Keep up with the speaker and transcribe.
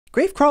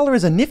Gravecrawler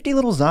is a nifty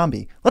little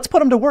zombie. Let's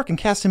put him to work and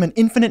cast him an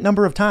infinite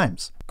number of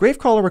times.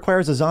 Gravecrawler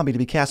requires a zombie to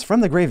be cast from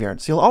the graveyard,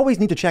 so you'll always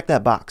need to check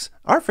that box.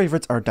 Our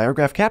favorites are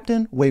Diregraph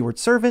Captain, Wayward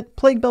Servant,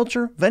 Plague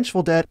Belcher,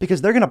 Vengeful Dead,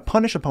 because they're going to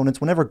punish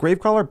opponents whenever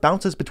Gravecrawler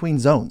bounces between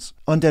zones.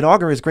 Undead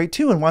Augur is great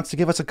too and wants to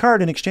give us a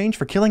card in exchange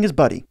for killing his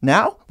buddy.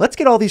 Now, let's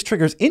get all these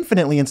triggers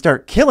infinitely and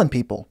start killing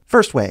people.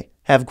 First way,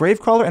 have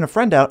Gravecrawler and a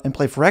friend out and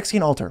play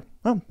Phyrexian Altar.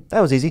 Well, that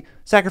was easy.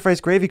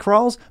 Sacrifice Gravy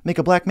Crawls, make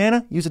a black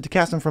mana, use it to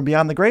cast him from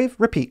beyond the grave,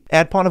 repeat.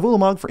 Add Pawn of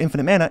Ulamog for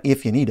infinite mana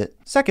if you need it.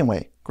 Second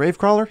way,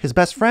 Gravecrawler, his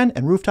best friend,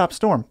 and Rooftop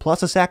Storm,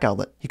 plus a sack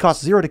outlet. He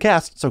costs 0 to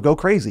cast, so go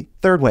crazy.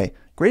 Third way,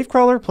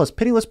 Gravecrawler plus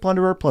Pitiless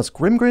Plunderer plus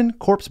Grimgrin,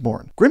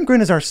 Corpseborn.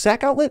 Grimgrin is our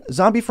sack outlet,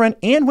 zombie friend,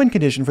 and win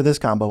condition for this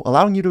combo,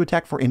 allowing you to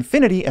attack for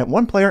infinity at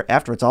one player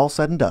after it's all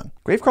said and done.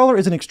 Gravecrawler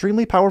is an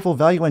extremely powerful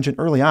value engine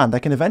early on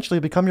that can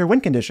eventually become your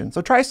win condition,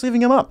 so try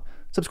sleeving him up.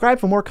 Subscribe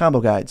for more combo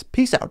guides.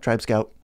 Peace out, Tribe Scout.